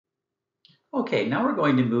Okay, now we're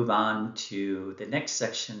going to move on to the next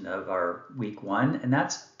section of our week one, and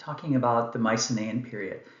that's talking about the Mycenaean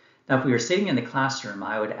period. Now, if we were sitting in the classroom,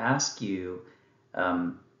 I would ask you,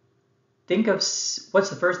 um, think of what's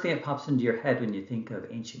the first thing that pops into your head when you think of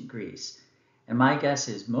ancient Greece? And my guess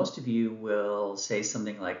is most of you will say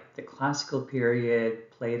something like the classical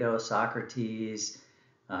period, Plato, Socrates,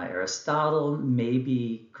 Aristotle,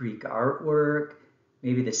 maybe Greek artwork,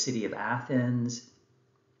 maybe the city of Athens.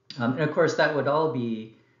 And of course, that would all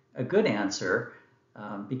be a good answer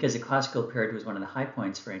because the classical period was one of the high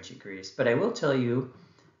points for ancient Greece. But I will tell you,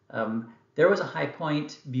 there was a high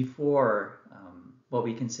point before what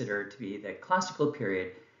we consider to be the classical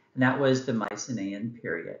period, and that was the Mycenaean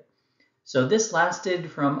period. So this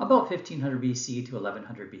lasted from about 1500 BC to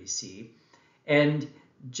 1100 BC. And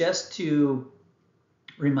just to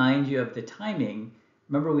remind you of the timing,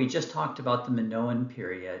 remember we just talked about the Minoan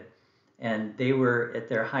period, and they were at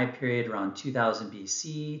their high period around 2000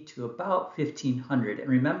 BC to about 1500. And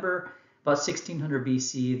remember, about 1600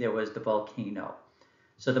 BC, there was the volcano.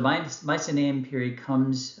 So the Mycenaean period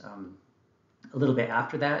comes a little bit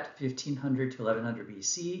after that, 1500 to 1100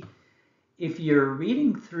 BC. If you're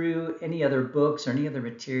reading through any other books or any other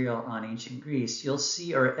material on ancient Greece, you'll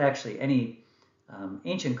see, or actually any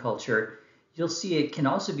ancient culture, you'll see it can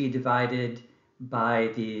also be divided by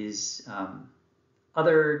these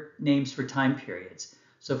other names for time periods.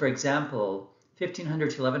 So for example,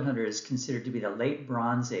 1500 to 1100 is considered to be the late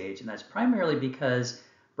Bronze Age, and that's primarily because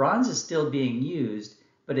bronze is still being used,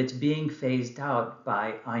 but it's being phased out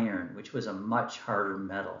by iron, which was a much harder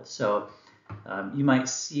metal. So you might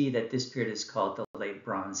see that this period is called the late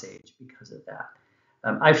Bronze Age because of that.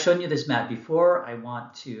 I've shown you this map before. I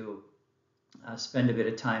want to spend a bit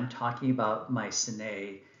of time talking about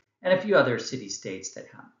Mycenae and a few other city-states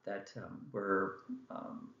that were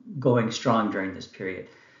going strong during this period.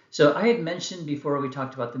 So I had mentioned before we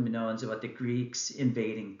talked about the Minoans about the Greeks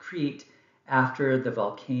invading Crete after the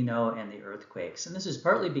volcano and the earthquakes. And this is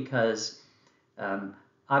partly because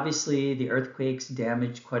obviously the earthquakes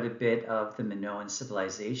damaged quite a bit of the Minoan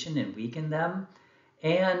civilization and weakened them.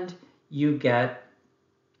 And you get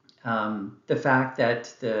the fact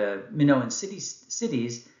that the Minoan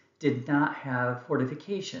cities did not have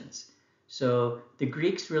fortifications. So the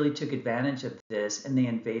Greeks really took advantage of this, and they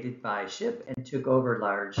invaded by ship and took over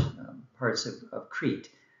large parts of Crete,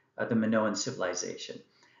 the Minoan civilization.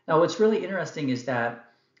 Now, what's really interesting is that,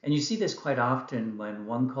 and you see this quite often when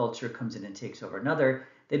one culture comes in and takes over another,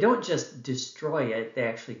 they don't just destroy it, they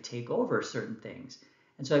actually take over certain things.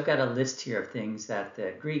 And so I've got a list here of things that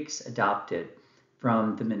the Greeks adopted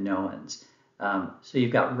from the Minoans. So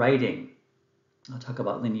you've got writing. I'll talk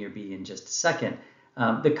about Linear B in just a second.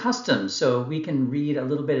 The customs, so we can read a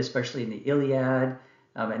little bit, especially in the Iliad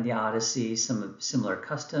and the Odyssey, some similar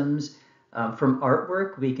customs. From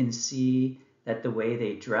artwork, we can see that the way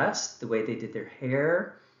they dressed, the way they did their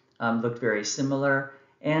hair looked very similar,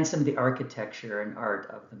 and some of the architecture and art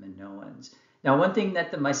of the Minoans. Now, one thing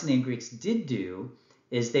that the Mycenaean Greeks did do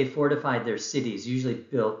is they fortified their cities, usually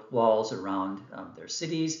built walls around their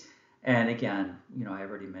cities. And again, I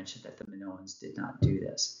already mentioned that the Minoans did not do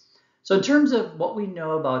this. So in terms of what we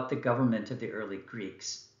know about the government of the early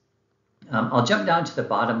Greeks, I'll jump down to the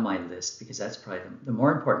bottom of my list because that's probably the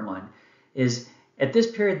more important one, is at this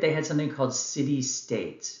period they had something called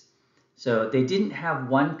city-states. So they didn't have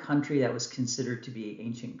one country that was considered to be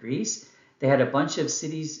ancient Greece. They had a bunch of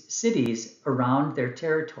cities around their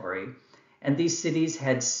territory, and these cities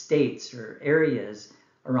had states or areas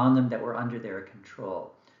around them that were under their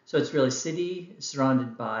control. So it's really city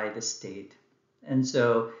surrounded by the state. And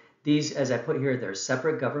so these, as I put here, they're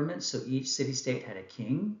separate governments. So each city-state had a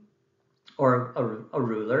king or a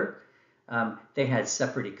ruler. They had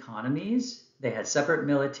separate economies. They had separate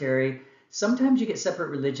military. Sometimes you get separate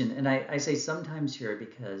religion. And I say sometimes here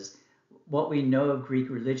because what we know of Greek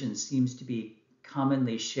religion seems to be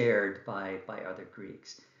commonly shared by other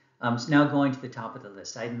Greeks. So now going to the top of the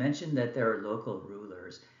list, I mentioned that there are local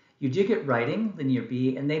rulers. You do get writing, Linear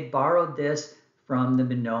B, and they borrowed this from the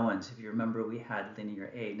Minoans. If you remember, we had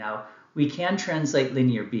Linear A. Now, we can translate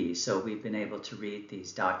Linear B, so we've been able to read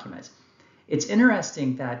these documents. It's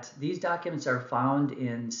interesting that these documents are found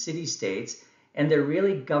in city-states, and they're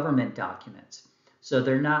really government documents. So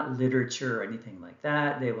they're not literature or anything like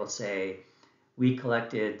that. They will say, we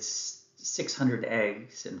collected 600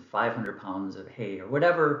 eggs and 500 pounds of hay, or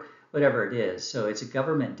whatever it is. So it's a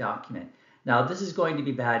government document. Now, this is going to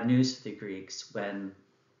be bad news for the Greeks when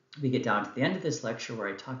we get down to the end of this lecture where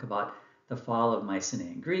I talk about the fall of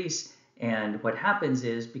Mycenaean Greece. And what happens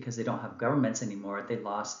is, because they don't have governments anymore, they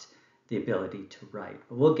lost the ability to write.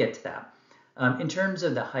 But we'll get to that. In terms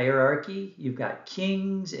of the hierarchy, you've got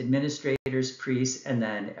kings, administrators, priests, and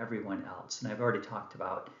then everyone else. And I've already talked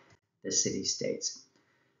about the city-states.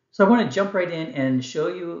 So I want to jump right in and show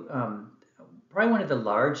you probably one of the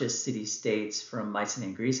largest city-states from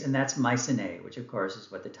Mycenaean Greece, and that's Mycenae, which of course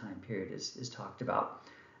is what the time period is talked about.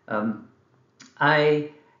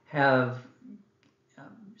 I have,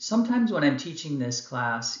 sometimes when I'm teaching this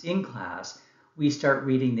class, in class, we start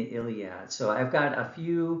reading the Iliad. So I've got a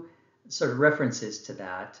few sort of references to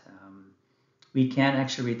that. We can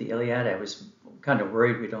actually read the Iliad. I was kind of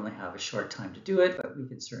worried we'd only have a short time to do it, but we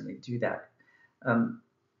can certainly do that.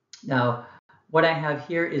 Now, what I have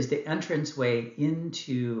here is the entranceway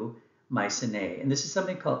into Mycenae, and this is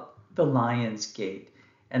something called the Lion's Gate.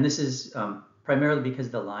 And this is primarily because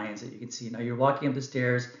of the lions that you can see. Now you're walking up the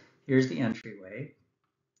stairs, here's the entryway,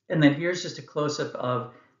 and then here's just a close-up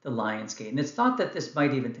of the Lion's Gate. And it's thought that this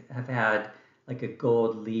might even have had like a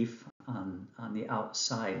gold leaf on the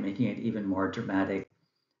outside, making it even more dramatic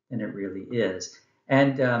than it really is.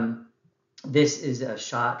 And this is a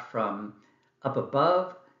shot from up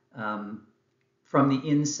above, from the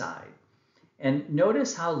inside. And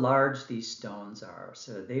notice how large these stones are.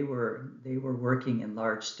 So they were working in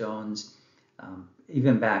large stones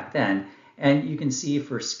even back then. And you can see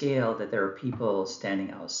for scale that there are people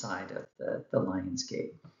standing outside of the Lion's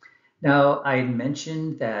Gate. Now, I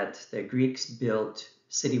mentioned that the Greeks built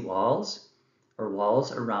city walls or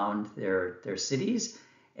walls around their cities.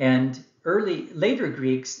 And later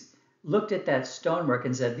Greeks looked at that stonework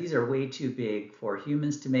and said, these are way too big for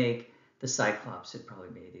humans to make. The Cyclops had probably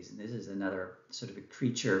made these. And this is another sort of a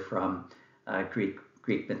creature from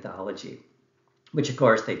Greek mythology, which of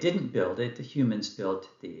course they didn't build it. The humans built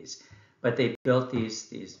these. But they built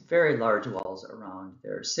these very large walls around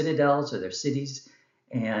their citadels or their cities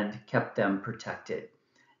and kept them protected.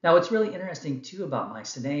 Now, what's really interesting too about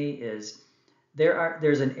Mycenae is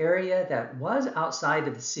there's an area that was outside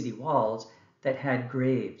of the city walls that had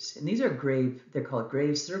graves. And these are they're called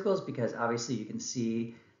grave circles because obviously you can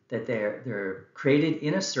see that they're created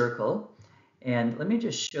in a circle. And let me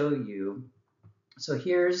just show you. So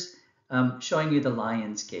here's showing you the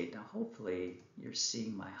Lion's Gate. Now, hopefully you're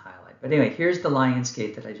seeing my highlight. But anyway, here's the Lion's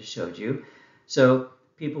Gate that I just showed you. So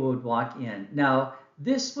people would walk in. Now,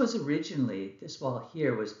 this wall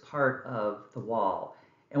here was part of the wall.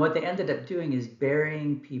 And what they ended up doing is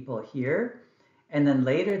burying people here. And then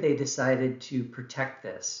later they decided to protect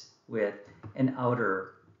this with an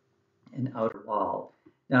outer wall.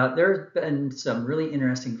 Now, there have been some really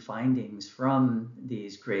interesting findings from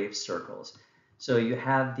these grave circles. So you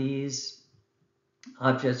have these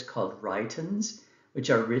objects called rhytons, which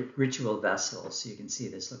are ritual vessels. So you can see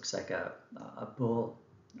this looks like a bull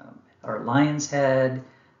or a lion's head,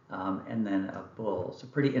 and then a bull. So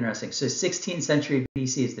pretty interesting. So 16th century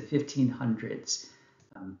BC is the 1500s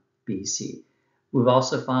BC. We've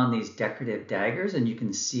also found these decorative daggers, and you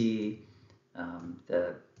can see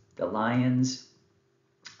the lions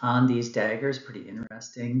on these daggers. Pretty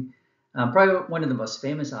interesting. Probably one of the most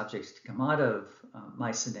famous objects to come out of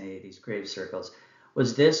Mycenae, these grave circles,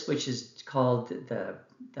 was this, which is called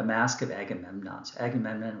the Mask of Agamemnon. So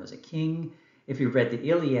Agamemnon was a king. If you read the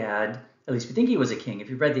Iliad, at least we think he was a king. If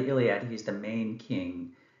you read the Iliad, he's the main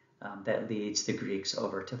king that leads the Greeks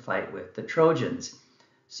over to fight with the Trojans.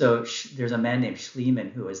 So there's a man named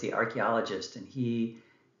Schliemann who is the archaeologist, and he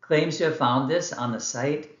claims to have found this on the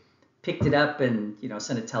site, picked it up, and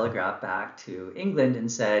sent a telegraph back to England and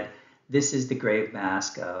said, this is the grave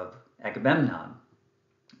mask of Agamemnon,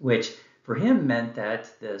 which for him meant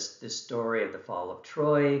that this story of the fall of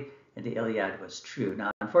Troy and the Iliad was true.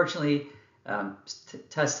 Now, unfortunately,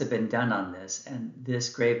 tests have been done on this, and this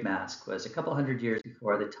grave mask was a couple hundred years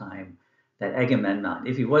before the time that Agamemnon,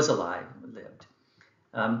 if he was alive, lived.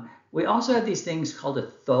 We also have these things called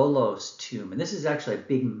a tholos tomb, and this is actually a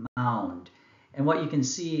big mound. And what you can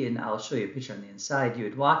see, and I'll show you a picture on the inside, you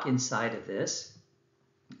would walk inside of this,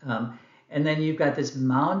 and then you've got this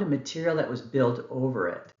mound of material that was built over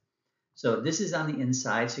it. So this is on the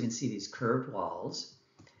inside, so you can see these curved walls,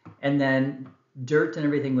 and then dirt and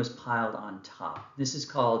everything was piled on top. This is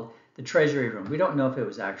called the treasury room. We don't know if it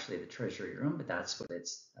was actually the treasury room, but that's what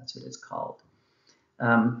it's called.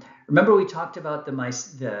 Remember we talked about the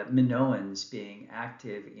Minoans being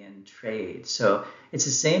active in trade. So it's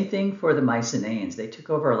the same thing for the Mycenaeans. They took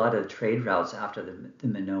over a lot of the trade routes after the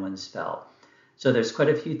Minoans fell. So there's quite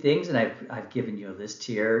a few things, and I've given you a list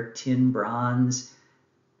here: tin, bronze,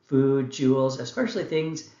 food, jewels, especially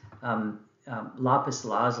things, lapis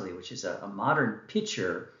lazuli, which is a modern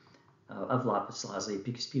picture of lapis lazuli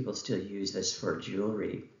because people still use this for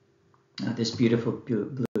jewelry. This beautiful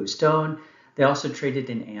blue stone. They also traded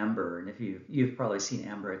in amber, and if you've probably seen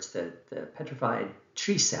amber, it's the petrified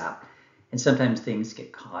tree sap, and sometimes things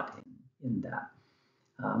get caught in that.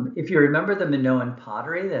 If you remember the Minoan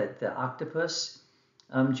pottery, the octopus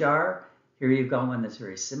jar, here you've got one that's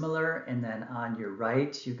very similar, and then on your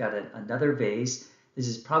right you've got another vase. This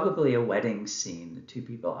is probably a wedding scene, the two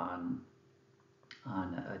people on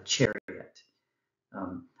a chariot.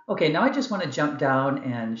 Okay, now I just want to jump down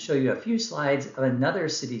and show you a few slides of another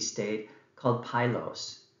city-state called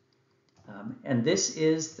Pylos. And this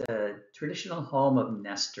is the traditional home of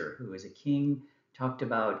Nestor, who is a king talked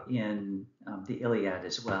about in the Iliad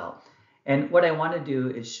as well. And what I want to do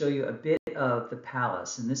is show you a bit of the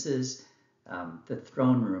palace, and this is the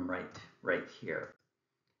throne room right here.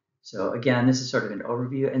 So again, this is sort of an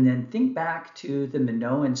overview, and then think back to the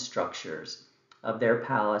Minoan structures of their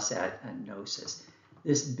palace at Knossos.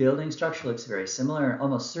 This building structure looks very similar.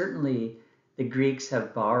 Almost certainly the Greeks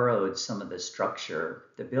have borrowed some of the structure,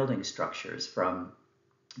 the building structures from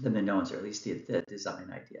the Minoans, or at least the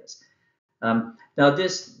design ideas. Now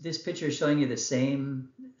this picture is showing you the same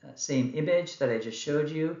image that I just showed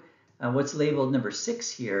you. What's labeled number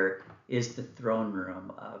 6 here is the throne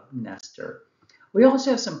room of Nestor. We also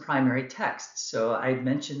have some primary texts. So I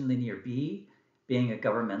mentioned Linear B being a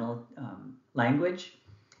governmental language.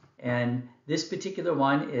 And this particular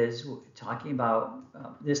one is talking about,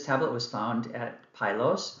 this tablet was found at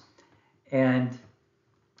Pylos, and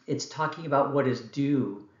it's talking about what is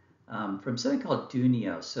due from something called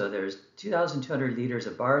dunio. So there's 2,200 liters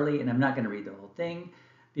of barley, and I'm not going to read the whole thing,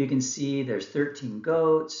 but you can see there's 13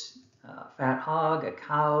 goats, a fat hog, a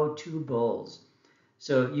cow, 2 bulls.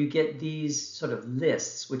 So you get these sort of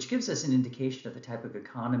lists, which gives us an indication of the type of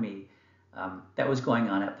economy that was going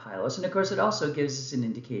on at Pylos. And of course, it also gives us an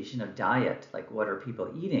indication of diet, like what are people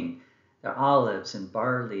eating? There are olives and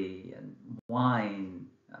barley and wine,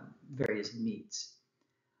 various meats.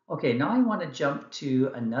 Okay, now I want to jump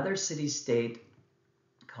to another city-state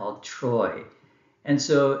called Troy. And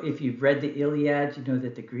so if you've read the Iliad, you know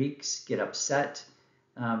that the Greeks get upset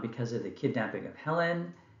because of the kidnapping of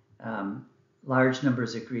Helen. Large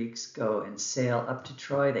numbers of Greeks go and sail up to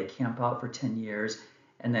Troy. They camp out for 10 years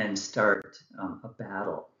and then start a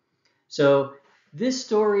battle. So this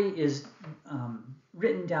story is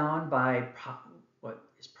written down by what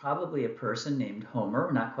is probably a person named Homer.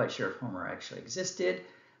 We're not quite sure if Homer actually existed,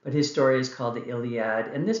 but his story is called the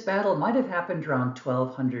Iliad. And this battle might have happened around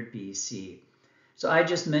 1200 BC. So I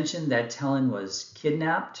just mentioned that Helen was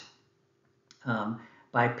kidnapped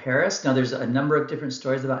by Paris. Now there's a number of different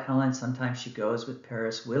stories about Helen. Sometimes she goes with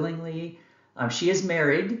Paris willingly. She is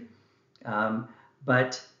married,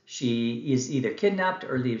 but she is either kidnapped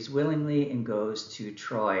or leaves willingly and goes to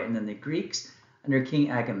Troy. And then the Greeks, under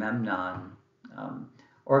King Agamemnon,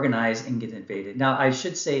 organize and get invaded. Now I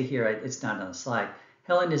should say here, it's not on the slide,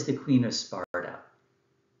 Helen is the queen of Sparta.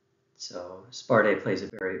 So Sparta plays a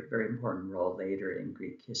very, very important role later in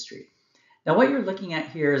Greek history. Now what you're looking at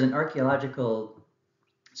here is an archaeological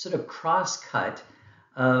sort of cross-cut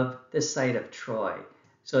of the site of Troy.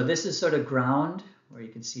 So this is sort of ground, where you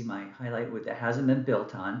can see my highlight wood that hasn't been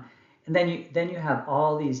built on. And then you have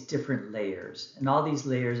all these different layers, and all these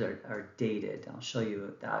layers are dated. I'll show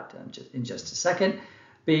you that in just a second.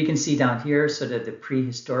 But you can see down here sort of the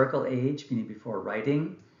prehistorical age, meaning before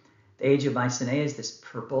writing. The age of Mycenaean is this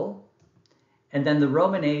purple. And then the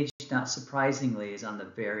Roman age, not surprisingly, is on the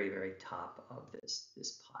very, very top of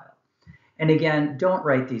this pile. And again, don't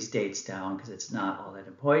write these dates down because it's not all that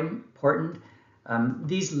important.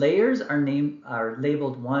 These layers are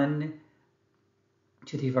labeled 1,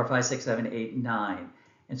 2, 3, 4, 5, 6, 7, 8, 9.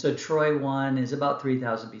 And so Troy 1 is about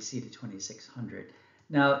 3000 BC to 2600.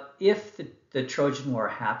 Now, if the Trojan War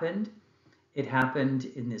happened, it happened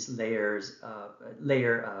in this layer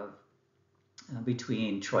of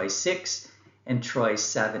between Troy 6 and Troy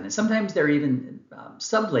 7. And sometimes they're even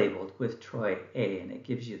sublabeled with Troy A, and it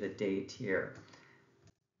gives you the date here.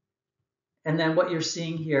 And then what you're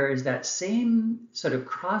seeing here is that same sort of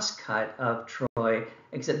crosscut of Troy,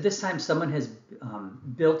 except this time someone has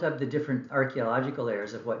built up the different archaeological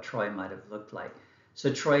layers of what Troy might have looked like.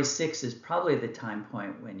 So Troy 6 is probably the time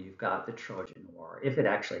point when you've got the Trojan War, if it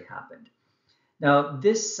actually happened. Now,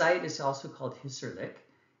 this site is also called Hisarlik.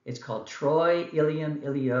 It's called Troy, Ilium,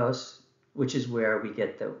 Ilios, which is where we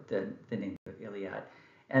get the name of Iliad.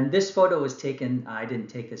 And this photo was taken, I didn't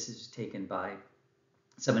take this, it was taken by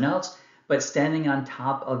someone else, but standing on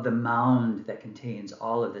top of the mound that contains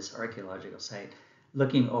all of this archaeological site,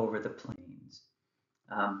 looking over the plains.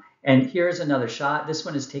 And here's another shot. This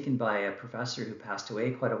one is taken by a professor who passed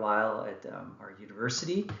away quite a while at our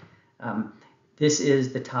university. This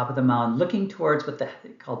is the top of the mound looking towards what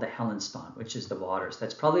called the Hellespont, which is the waters.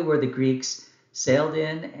 That's probably where the Greeks sailed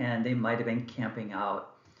in, and they might have been camping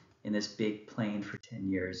out in this big plain for 10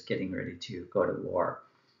 years, getting ready to go to war.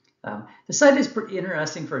 The site is pretty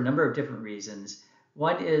interesting for a number of different reasons.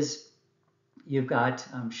 One is you've got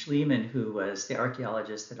Schliemann, who was the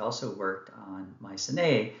archaeologist that also worked on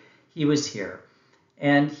Mycenaean. He was here.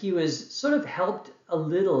 And he was sort of helped a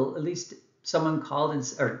little, at least someone called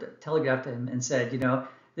or telegraphed to him and said,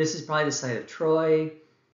 this is probably the site of Troy.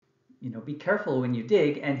 Be careful when you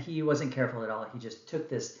dig. And he wasn't careful at all. He just took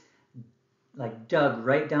this, dug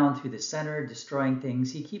right down through the center, destroying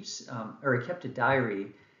things. He kept a diary.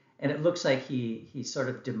 And it looks like he sort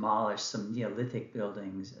of demolished some Neolithic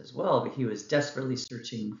buildings as well, but he was desperately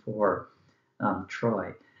searching for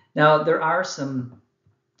Troy. Now, there are some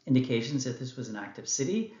indications that this was an active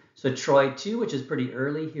city. So Troy 2, which is pretty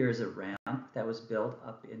early, here is a ramp that was built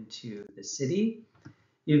up into the city.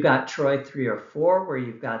 You've got Troy 3 or 4, where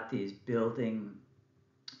you've got these building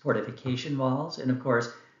fortification walls. And of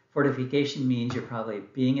course, fortification means you're probably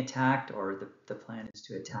being attacked, or the plan is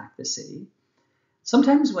to attack the city.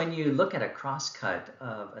 Sometimes when you look at a crosscut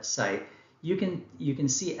of a site, you can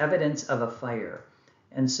see evidence of a fire.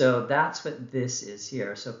 And so that's what this is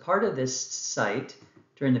here. So part of this site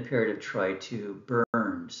during the period of Troy 2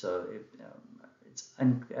 burned. So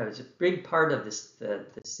it's a big part of the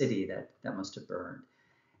city that must have burned.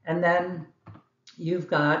 And then you've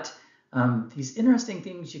got these interesting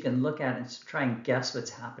things you can look at and try and guess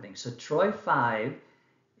what's happening. So Troy 5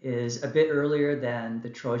 is a bit earlier than the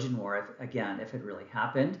Trojan War, if it really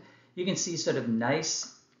happened. You can see sort of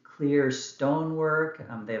nice, clear stonework.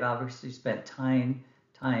 They've obviously spent time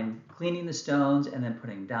cleaning the stones and then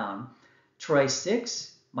putting them down. Troy 6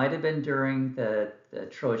 might have been during the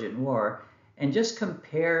Trojan War, and just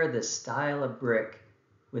compare the style of brick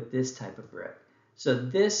with this type of brick. So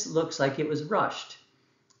this looks like it was rushed,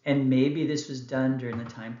 and maybe this was done during the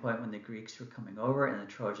time point when the Greeks were coming over and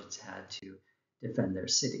the Trojans had to defend their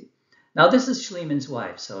city. Now this is Schliemann's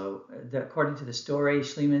wife. So according to the story,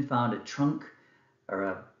 Schliemann found a trunk or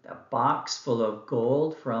a box full of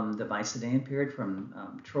gold from the Mycenaean period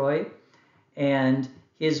from Troy, and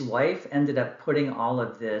his wife ended up putting all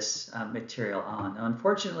of this material on. Now,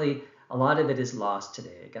 unfortunately, a lot of it is lost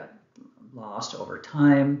today. It got lost over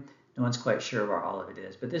time. No one's quite sure where all of it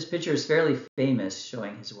is. But this picture is fairly famous,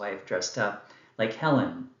 showing his wife dressed up like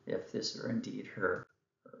Helen, if this were indeed her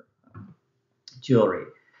jewelry.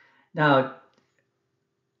 Now,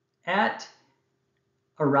 at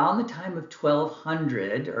around the time of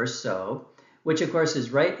 1200 or so, which of course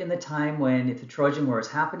is right in the time when, if the Trojan War is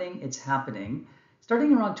happening, it's happening.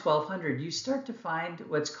 Starting around 1200, you start to find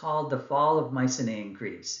what's called the fall of Mycenaean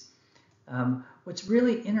Greece. What's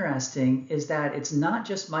really interesting is that it's not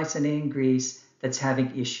just Mycenaean Greece that's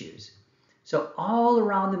having issues. So all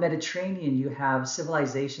around the Mediterranean, you have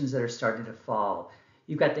civilizations that are starting to fall.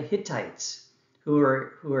 You've got the Hittites who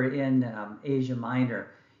are in Asia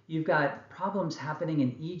Minor. You've got problems happening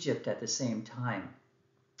in Egypt at the same time.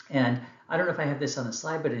 And I don't know if I have this on the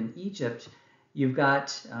slide, but in Egypt, you've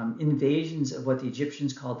got invasions of what the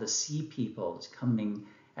Egyptians called the Sea Peoples coming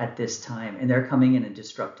at this time, and they're coming in and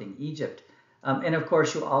disrupting Egypt. And of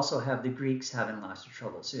course, you also have the Greeks having lots of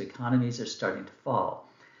trouble, so economies are starting to fall.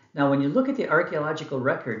 Now, when you look at the archaeological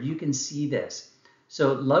record, you can see this.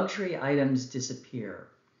 So luxury items disappear,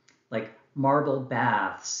 like marble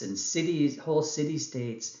baths, and cities, whole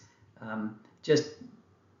city-states just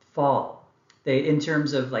fall. In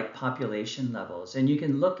terms of like population levels, and you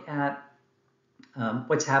can look at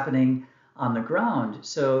what's happening on the ground.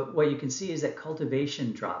 So what you can see is that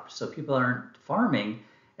cultivation dropped. So people aren't farming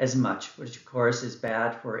as much, which of course is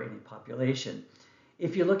bad for any population.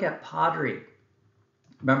 If you look at pottery,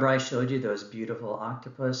 remember I showed you those beautiful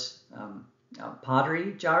octopus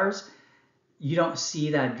pottery jars? You don't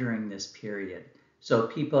see that during this period. So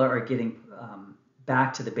people are getting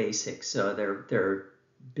back to the basics. So they're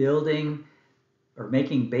building or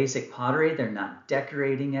making basic pottery. They're not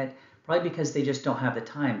decorating it, probably because they just don't have the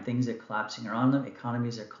time. Things are collapsing around them,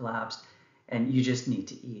 economies are collapsed, and you just need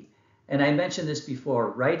to eat. And I mentioned this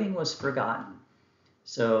before, writing was forgotten.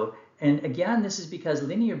 So, and again, this is because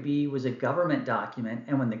Linear B was a government document,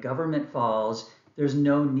 and when the government falls, there's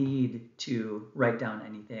no need to write down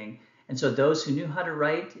anything. And so those who knew how to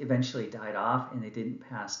write eventually died off, and they didn't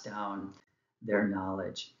pass down their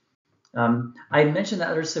knowledge. I mentioned that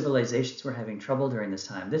other civilizations were having trouble during this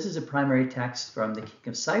time. This is a primary text from the King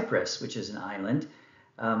of Cyprus, which is an island,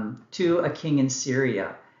 to a king in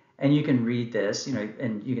Syria. And you can read this,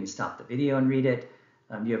 and you can stop the video and read it.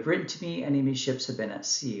 You have written to me, enemy ships have been at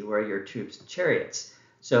sea. Where are your troops and chariots?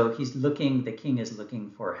 So the king is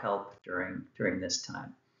looking for help during this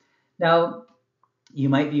time. Now, you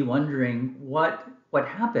might be wondering what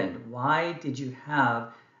happened? Why did you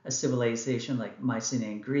have a civilization like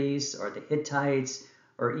Mycenaean Greece or the Hittites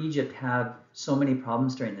or Egypt have so many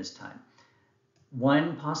problems during this time?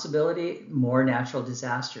 One possibility, more natural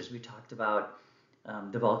disasters. We talked about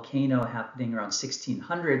the volcano happening around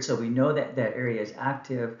 1600, so we know that that area is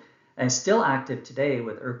active and still active today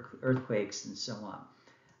with earthquakes and so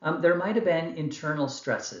on. There might have been internal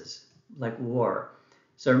stresses like war.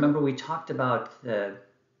 So remember we talked about the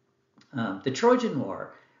Trojan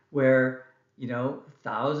War, where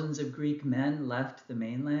thousands of Greek men left the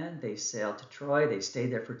mainland. They sailed to Troy. They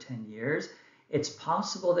stayed there for 10 years. It's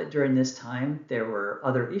possible that during this time there were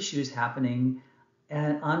other issues happening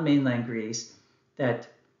on mainland Greece that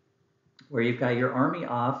where you've got your army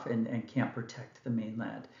off and can't protect the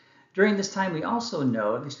mainland. During this time, we also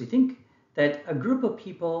know, at least we think, that a group of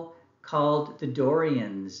people called the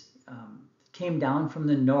Dorians came down from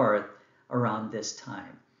the north around this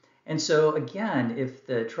time. And so again, if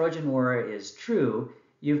the Trojan War is true,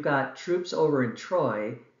 you've got troops over in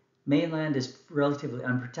Troy, mainland is relatively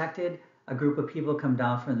unprotected, a group of people come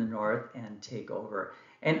down from the north and take over.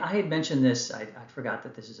 And I had mentioned this, I forgot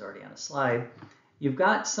that this is already on a slide. You've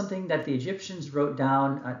got something that the Egyptians wrote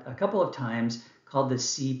down a couple of times called the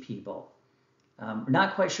Sea People. We're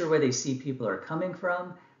not quite sure where the Sea People are coming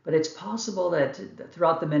from, but it's possible that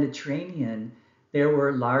throughout the Mediterranean, there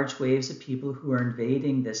were large waves of people who were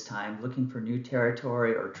invading this time, looking for new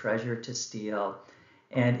territory or treasure to steal.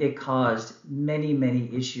 And it caused many,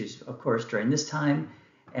 many issues, of course, during this time.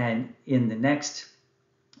 And in the next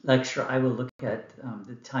lecture, I will look at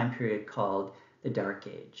the time period called the Dark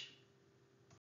Age.